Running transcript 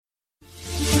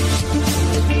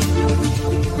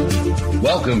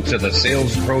Welcome to the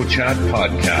Sales Pro Chat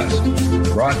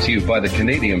podcast, brought to you by the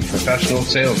Canadian Professional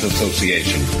Sales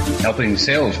Association, helping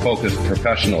sales-focused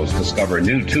professionals discover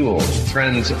new tools,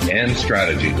 trends, and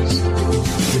strategies.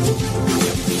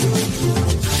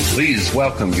 Please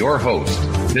welcome your host,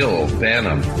 Bill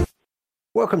Banham.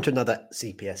 Welcome to another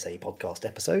CPSA podcast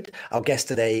episode. Our guest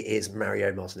today is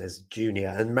Mario Martinez Jr.,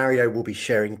 and Mario will be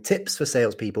sharing tips for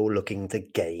salespeople looking to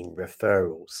gain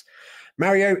referrals.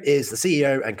 Mario is the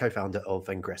CEO and co-founder of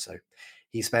Vengresso.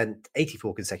 He spent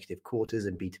 84 consecutive quarters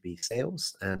in B2B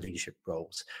sales and leadership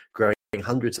roles, growing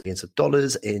hundreds of millions of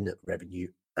dollars in revenue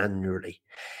annually.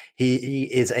 He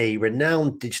is a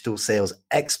renowned digital sales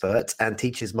expert and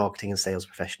teaches marketing and sales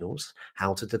professionals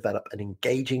how to develop an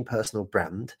engaging personal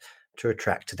brand to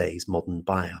attract today's modern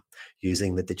buyer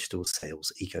using the digital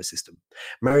sales ecosystem.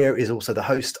 Mario is also the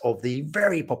host of the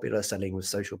very popular Selling with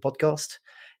Social podcast.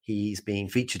 He's been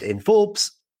featured in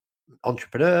Forbes,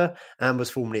 Entrepreneur, and was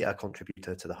formerly a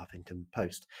contributor to the Huffington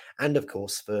Post. And of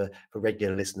course, for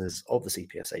regular listeners of the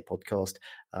CPSA podcast,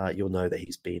 you'll know that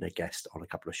he's been a guest on a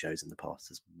couple of shows in the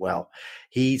past as well.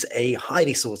 He's a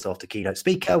highly sought after keynote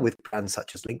speaker with brands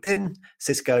such as LinkedIn,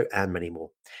 Cisco, and many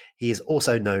more. He is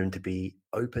also known to be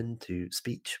open to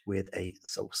speech with a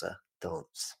salsa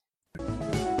dance.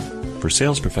 For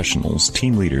sales professionals,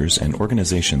 team leaders, and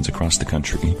organizations across the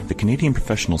country, the Canadian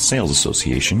Professional Sales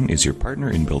Association is your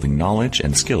partner in building knowledge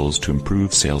and skills to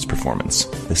improve sales performance.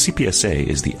 The CPSA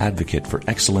is the advocate for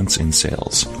excellence in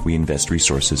sales. We invest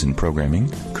resources in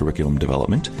programming, curriculum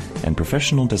development, and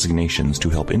professional designations to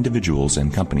help individuals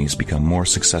and companies become more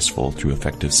successful through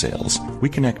effective sales. We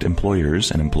connect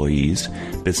employers and employees,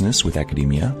 business with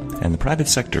academia, and the private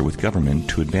sector with government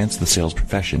to advance the sales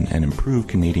profession and improve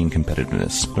Canadian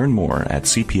competitiveness. Learn more at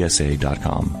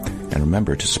cpsa.com. And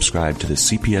remember to subscribe to the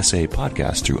CPSA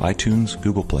podcast through iTunes,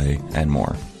 Google Play, and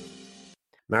more.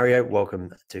 Mario,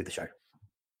 welcome to the show.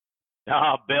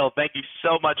 Oh, Bill, thank you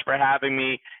so much for having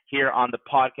me here on the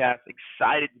podcast.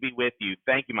 Excited to be with you.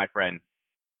 Thank you, my friend.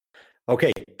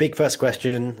 Okay, big first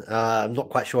question. I'm not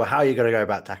quite sure how you're going to go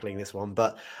about tackling this one,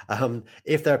 but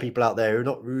if there are people out there who are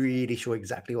not really sure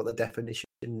exactly what the definition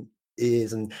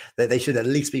is, and that they should at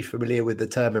least be familiar with the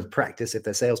term and practice if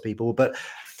they're salespeople. But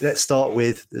let's start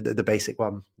with the basic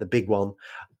one, the big one.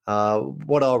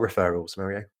 What are referrals,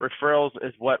 Mario? Referrals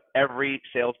is what every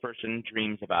salesperson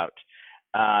dreams about,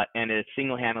 and it is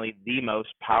single-handedly the most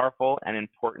powerful and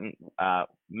important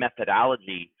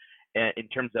methodology in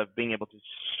terms of being able to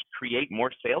create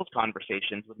more sales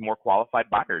conversations with more qualified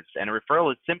buyers. And a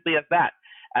referral is simply as that,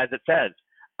 as it says.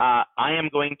 I am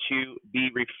going to be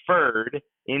referred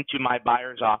into my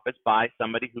buyer's office by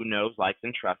somebody who knows, likes,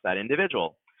 and trusts that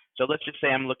individual. So let's just say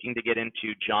I'm looking to get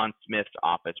into John Smith's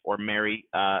office or Mary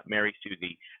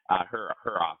Susie,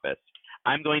 her office.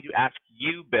 I'm going to ask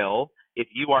you, Bill, if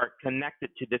you are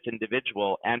connected to this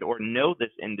individual and or know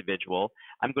this individual,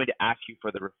 I'm going to ask you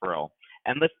for the referral.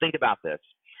 And let's think about this.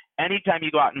 Anytime you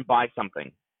go out and buy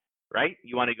something, right?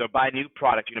 You want to go buy a new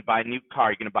product, you're going to buy a new car,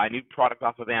 you're going to buy a new product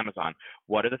off of Amazon.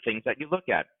 What are the things that you look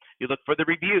at? You look for the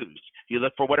reviews. You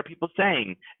look for what are people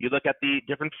saying. You look at the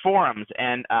different forums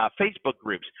and Facebook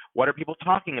groups. What are people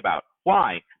talking about?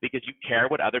 Why? Because you care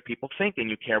what other people think and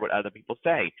you care what other people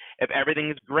say. If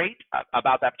everything is great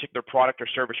about that particular product or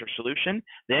service or solution,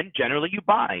 then generally you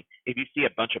buy. If you see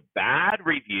a bunch of bad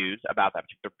reviews about that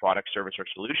particular product, service, or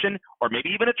solution, or maybe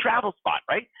even a travel spot,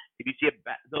 right? If you see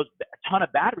a ton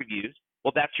of bad reviews,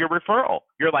 well, that's your referral.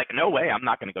 You're like, no way, I'm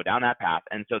not going to go down that path.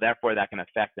 And so therefore that can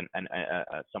affect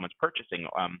someone's purchasing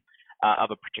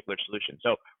of a particular solution.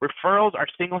 So referrals are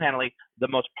single-handedly the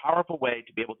most powerful way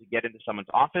to be able to get into someone's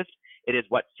office. It is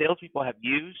what salespeople have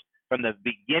used from the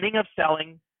beginning of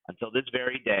selling until this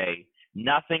very day.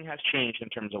 Nothing has changed in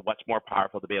terms of what's more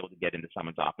powerful to be able to get into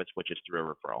someone's office, which is through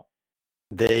a referral.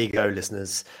 There you go,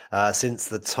 listeners. Since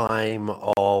the time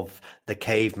of the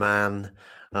caveman,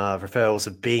 referrals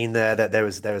have been there. That there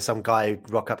was some guy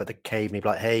who'd rock up at the cave and he'd be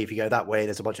like, hey, if you go that way,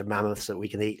 there's a bunch of mammoths that we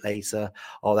can eat later.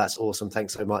 Oh, that's awesome.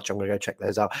 Thanks so much. I'm going to go check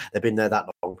those out. They've been there that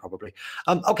long, probably.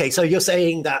 Okay, so you're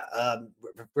saying that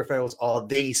referrals are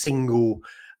the single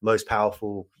most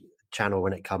powerful channel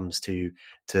when it comes to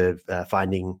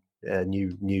finding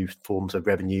new forms of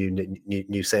revenue,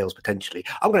 new sales potentially.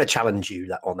 I'm going to challenge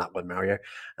you on that one, Mario,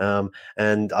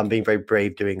 and I'm being very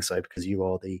brave doing so because you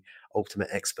are the ultimate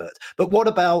expert. But what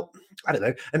about, I don't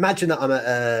know, imagine that I'm at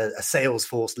a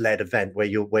Salesforce-led event where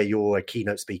you're a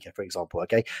keynote speaker, for example,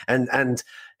 okay, and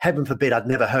heaven forbid I'd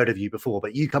never heard of you before,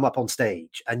 but you come up on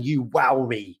stage and you wow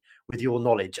me with your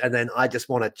knowledge, and then I just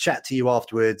want to chat to you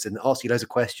afterwards and ask you loads of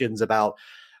questions about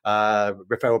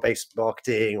referral-based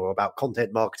marketing or about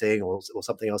content marketing or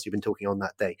something else you've been talking on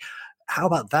that day. how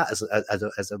about that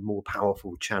as a more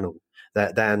powerful channel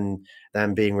than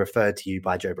being referred to you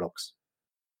by Joe Bloggs?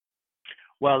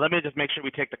 Well, let me just make sure we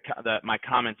take my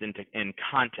comments in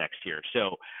context here.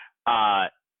 So,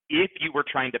 if you were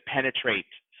trying to penetrate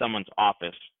someone's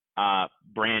office,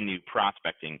 brand new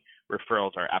prospecting,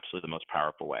 referrals are absolutely the most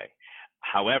powerful way.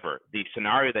 However, the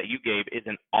scenario that you gave is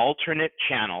an alternate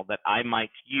channel that I might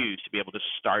use to be able to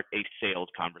start a sales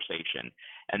conversation.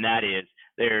 And that is,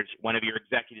 there's one of your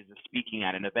executives is speaking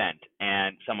at an event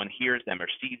and someone hears them or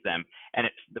sees them, and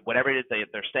it's whatever it is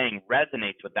they're saying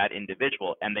resonates with that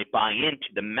individual, and they buy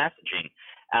into the messaging.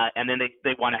 And then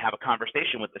they want to have a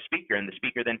conversation with the speaker, and the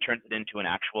speaker then turns it into an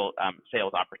actual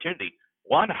sales opportunity.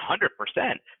 100%.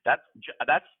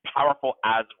 That's powerful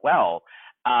as well.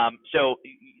 So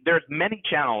there's many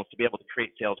channels to be able to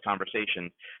create sales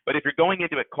conversations. But if you're going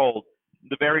into it cold,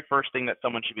 the very first thing that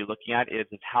someone should be looking at is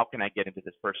how can I get into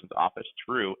this person's office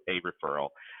through a referral?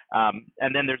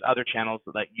 And then there's other channels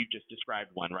that you just described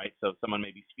one, right? So someone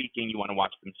may be speaking, you want to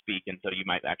watch them speak, and so you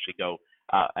might actually go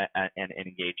and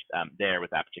engage there with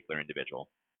that particular individual.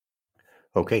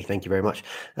 Okay, thank you very much.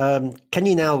 Can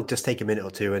you now just take a minute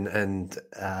or two and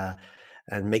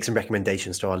make some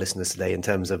recommendations to our listeners today in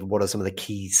terms of what are some of the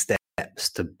key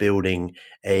steps to building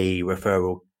a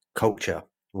referral culture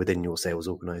within your sales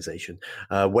organization,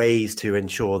 ways to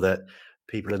ensure that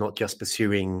people are not just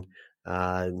pursuing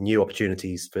new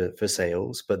opportunities for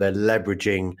sales, but they're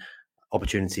leveraging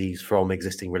opportunities from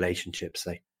existing relationships,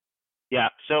 say? Yeah.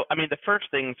 So, I mean, the first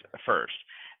things first.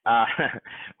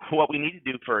 What we need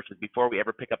to do first is before we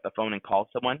ever pick up the phone and call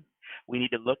someone, we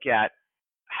need to look at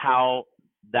how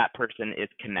that person is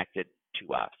connected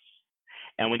to us.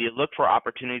 And we need to look for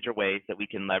opportunities or ways that we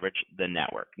can leverage the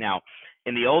network. Now,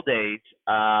 in the old days,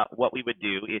 what we would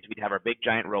do is we'd have our big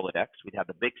giant Rolodex. We'd have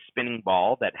the big spinning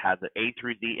ball that has the A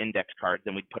through Z index cards,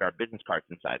 and we'd put our business cards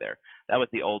inside there. That was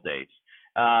the old days.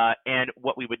 And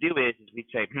what we would do is we'd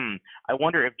say, I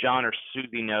wonder if John or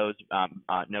Susie knows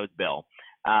Bill.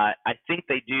 I think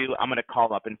they do. I'm going to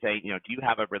call up and say, do you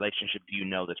have a relationship? Do you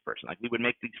know this person? Like, we would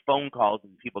make these phone calls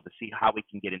with people to see how we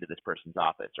can get into this person's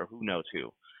office, or who knows who.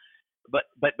 But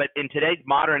in today's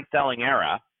modern selling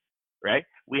era, right,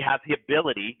 we have the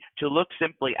ability to look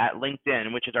simply at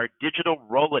LinkedIn, which is our digital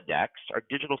Rolodex, our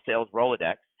digital sales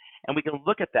Rolodex, and we can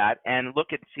look at that and look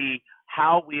and see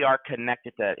how we are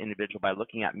connected to that individual by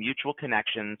looking at mutual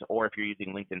connections, or if you're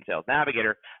using LinkedIn Sales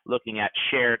Navigator, looking at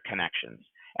shared connections.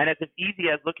 And it's as easy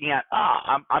as looking at,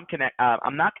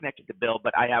 I'm not connected to Bill,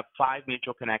 but I have 5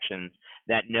 mutual connections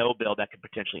that know Bill that could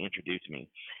potentially introduce me.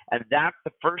 And that's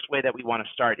the first way that we want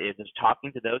to start is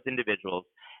talking to those individuals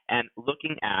and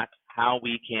looking at how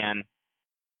we can,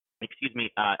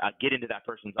 get into that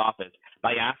person's office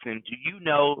by asking them, do you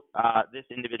know this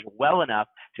individual well enough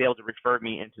to be able to refer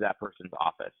me into that person's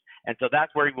office? And so that's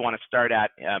where we want to start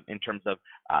at in terms of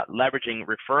leveraging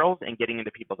referrals and getting into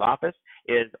people's office,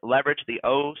 is leverage the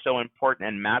so important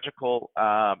and magical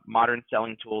modern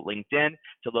selling tool, LinkedIn,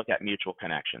 to look at mutual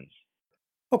connections.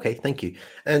 Okay, thank you.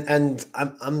 And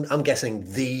I'm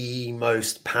guessing the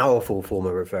most powerful form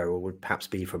of referral would perhaps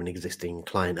be from an existing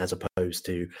client, as opposed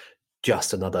to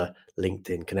just another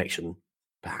LinkedIn connection,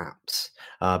 perhaps,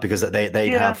 because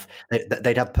they'd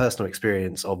have personal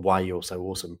experience of why you're so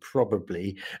awesome,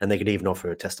 probably, and they could even offer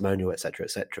a testimonial, etc.,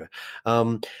 etc.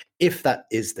 If that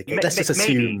is the case, let's just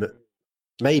assume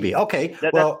maybe. Okay,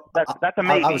 that's a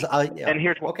maybe. And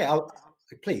here's what. Okay,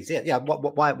 please, yeah.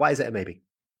 Why is it a maybe?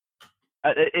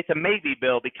 It's a maybe,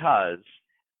 Bill, because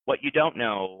what you don't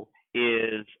know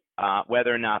is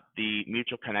whether or not the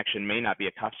mutual connection may not be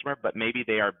a customer, but maybe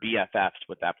they are BFFs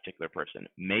with that particular person.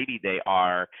 Maybe they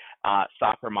are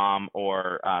soccer mom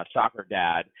or soccer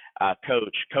dad,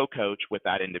 co-coach with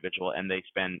that individual, and they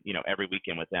spend every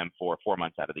weekend with them for 4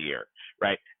 months out of the year,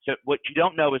 right? So what you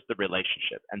don't know is the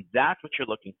relationship, and that's what you're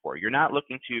looking for. You're not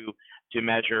looking to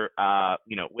measure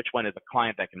which one is a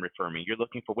client that can refer me. You're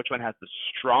looking for which one has the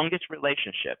strongest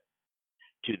relationship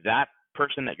to that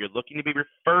person that you're looking to be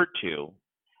referred to,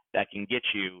 that can get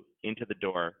you into the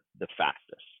door the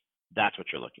fastest. That's what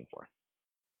you're looking for.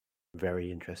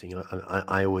 Very interesting.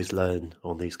 I always learn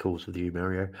on these calls with you,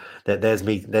 Mario. There's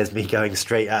me going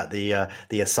straight at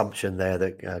the assumption there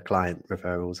that client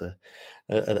referrals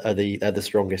are the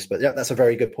strongest. But yeah, that's a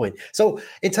very good point. So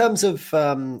in terms of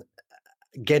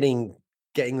getting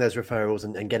getting those referrals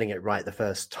and getting it right the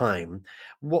first time,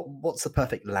 what's the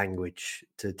perfect language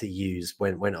to use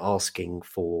when asking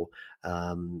for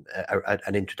an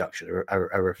introduction or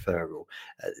a referral?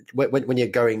 When you're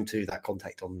going to that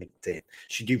contact on LinkedIn,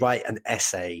 should you write an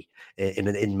essay in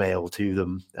an email to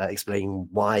them explaining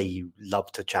why you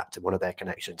love to chat to one of their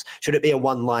connections? Should it be a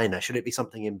one-liner? Should it be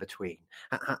something in between?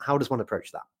 How does one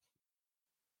approach that?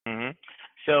 Mm-hmm.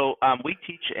 So we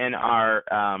teach in our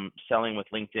Selling with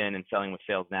LinkedIn and Selling with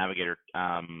Sales Navigator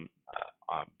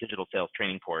digital sales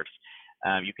training course.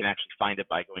 You can actually find it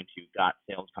by going to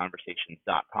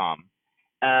gotsalesconversations.com.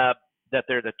 That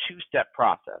there's a two-step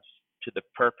process to the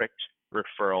perfect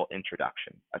referral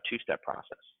introduction, a two-step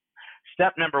process.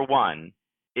 Step number one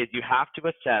is you have to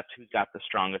assess who's got the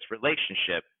strongest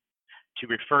relationship to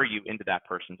refer you into that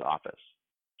person's office.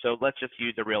 So let's just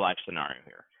use a real life scenario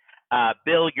here.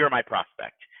 Bill, you're my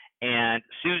prospect, and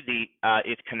Susie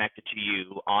is connected to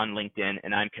you on LinkedIn,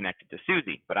 and I'm connected to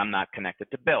Susie, but I'm not connected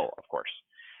to Bill, of course.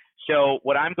 So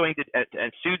what I'm going to,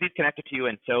 and Susie's connected to you,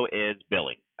 and so is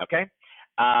Billy, okay?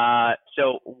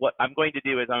 So what I'm going to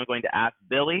do is I'm going to ask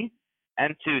Billy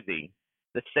and Susie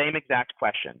the same exact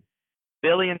question.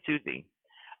 Billy and Susie,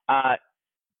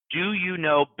 do you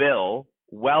know Bill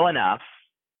well enough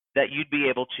that you'd be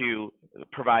able to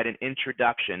provide an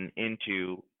introduction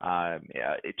into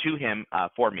to him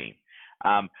for me?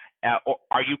 Or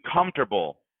are you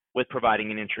comfortable with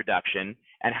providing an introduction,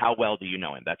 and how well do you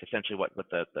know him? That's essentially what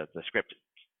the script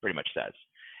pretty much says.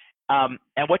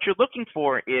 And what you're looking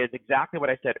for is exactly what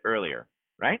I said earlier,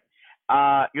 right?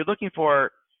 You're looking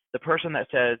for the person that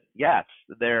says, yes,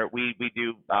 we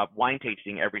do wine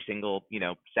tasting every single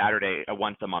Saturday,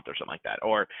 once a month or something like that,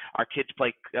 or our kids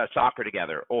play soccer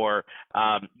together, or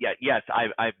yes,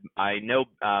 I know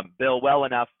Bill well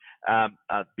enough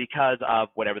because of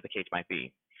whatever the case might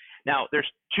be. Now, there's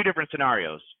two different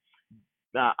scenarios,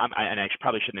 and I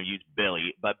probably shouldn't have used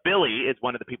Billy, but Billy is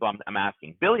one of the people I'm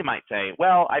asking. Billy might say,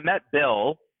 well, I met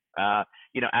Bill at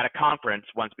a conference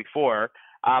once before.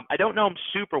 I don't know him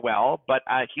super well, but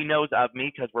he knows of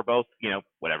me because we're both,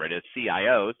 whatever it is,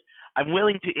 CIOs. I'm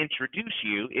willing to introduce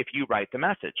you if you write the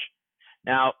message.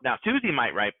 Now Susie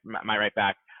might write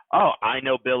back, oh, I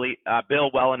know Bill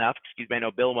well enough. I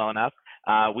know Bill well enough.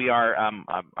 We are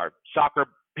our soccer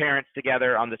parents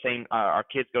together on the same. Our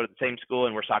kids go to the same school,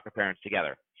 and we're soccer parents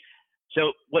together.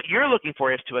 So what you're looking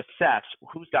for is to assess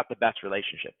who's got the best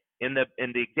relationship. In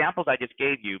the examples I just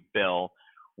gave you, Bill,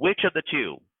 which of the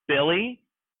two, Billy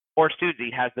or Susie,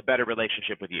 has the better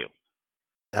relationship with you?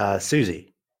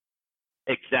 Susie.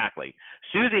 Exactly.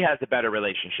 Susie has the better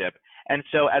relationship. And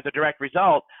so as a direct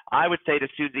result, I would say to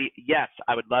Susie, yes,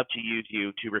 I would love to use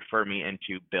you to refer me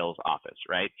into Bill's office,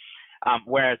 right?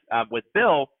 Whereas with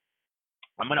Bill,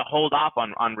 I'm going to hold off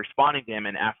on responding to him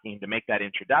and asking him to make that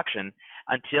introduction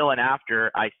until and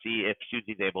after I see if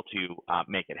Susie's able to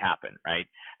make it happen, right?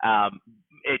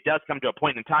 It does come to a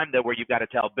point in time, though, where you've got to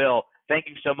tell Bill, thank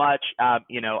you so much. I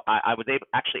was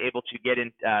actually able to get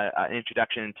an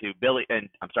introduction to Billy, and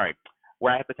I'm sorry,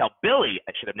 where I have to tell Billy,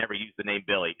 I should have never used the name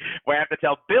Billy, where I have to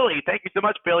tell Billy, thank you so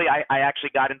much, Billy. I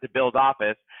actually got into Bill's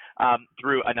office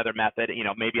through another method.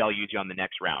 Maybe I'll use you on the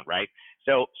next round, right?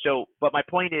 But my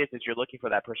point is you're looking for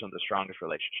that person with the strongest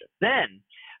relationship. Then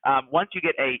once you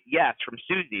get a yes from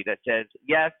Susie that says,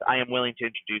 yes, I am willing to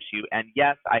introduce you, and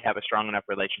yes, I have a strong enough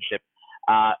relationship,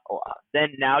 then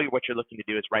now what you're looking to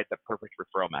do is write the perfect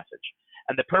referral message.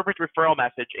 And the perfect referral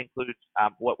message includes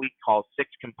what we call 6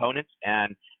 components,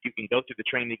 and you can go through the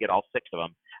training to get all 6 of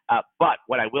them. But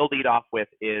what I will lead off with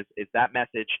is that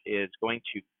message is going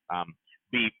to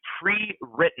be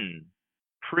pre-written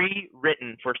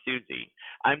for Susie.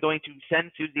 I'm going to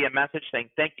send Susie a message saying,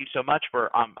 thank you so much for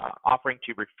offering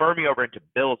to refer me over into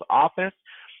Bill's office.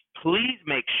 Please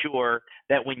make sure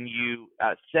that when you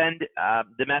send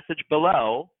the message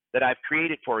below that I've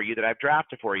created for you, that I've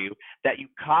drafted for you, that you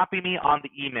copy me on the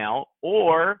email,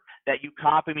 or that you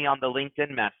copy me on the LinkedIn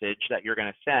message that you're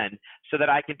going to send, so that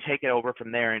I can take it over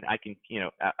from there, and I can,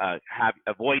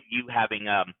 avoid you having,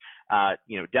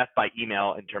 death by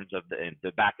email in terms of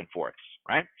the back and forths,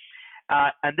 right?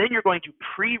 And then you're going to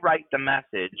pre-write the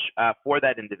message for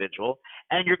that individual,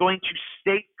 and you're going to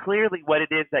state clearly what it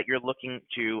is that you're looking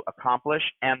to accomplish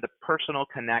and the personal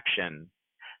connection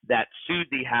that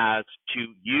Susie has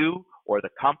to you or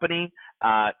the company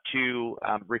to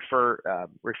refer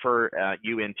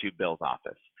you into Bill's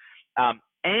office.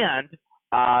 And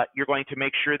you're going to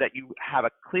make sure that you have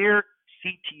a clear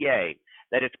CTA,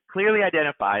 that it's clearly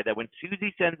identified that when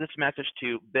Susie sends this message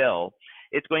to Bill,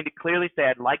 it's going to clearly say,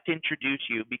 I'd like to introduce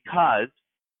you because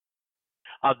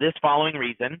of this following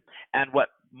reason. And what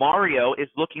Mario is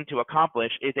looking to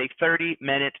accomplish is a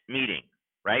 30-minute meeting,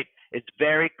 right? It's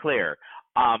very clear.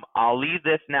 I'll leave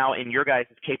this now in your guys'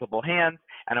 capable hands.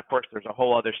 And of course, there's a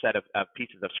whole other set of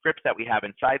pieces of scripts that we have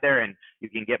inside there, and you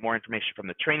can get more information from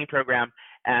the training program.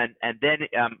 And then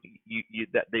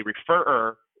the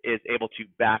referrer is able to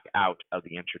back out of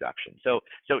the introduction. So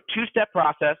two-step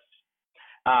process.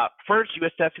 First, you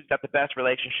assess who's got the best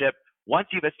relationship. Once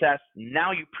you've assessed,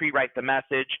 now you pre-write the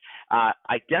message,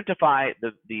 identify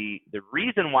the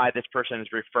reason why this person is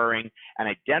referring, and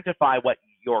identify what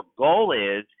your goal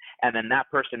is, and then that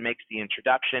person makes the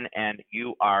introduction, and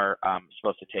you are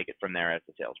supposed to take it from there as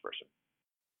a salesperson.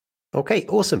 Okay,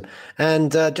 awesome.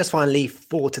 And just finally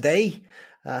for today,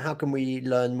 how can we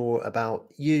learn more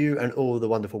about you and all the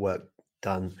wonderful work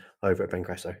done over at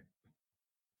Bencresto?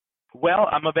 Well,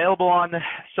 I'm available on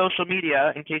social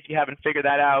media in case you haven't figured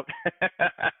that out.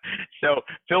 So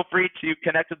feel free to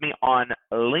connect with me on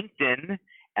LinkedIn,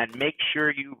 and make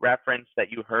sure you reference that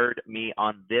you heard me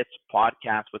on this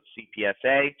podcast with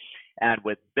CPSA and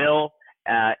with Bill.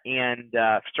 And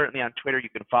certainly on Twitter, you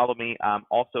can follow me.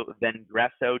 Also,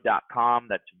 Vengreso.com.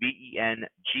 That's VENGRESO.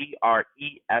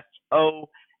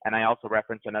 And I also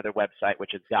reference another website,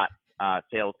 which is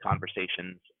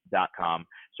salesconversations.com.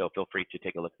 So feel free to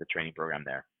take a look at the training program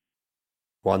there.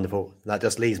 Wonderful. That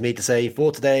just leaves me to say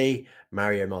for today,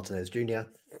 Mario Martinez Jr.,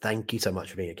 thank you so much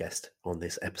for being a guest on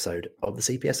this episode of the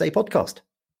CPSA podcast.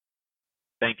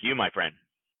 Thank you, my friend.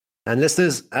 And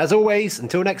listeners, as always,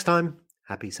 until next time,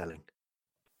 happy selling.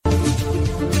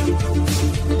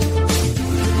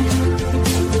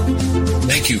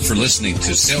 Thank you for listening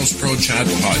to Sales Pro Chat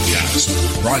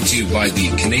Podcast, brought to you by the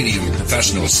Canadian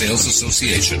Professional Sales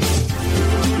Association.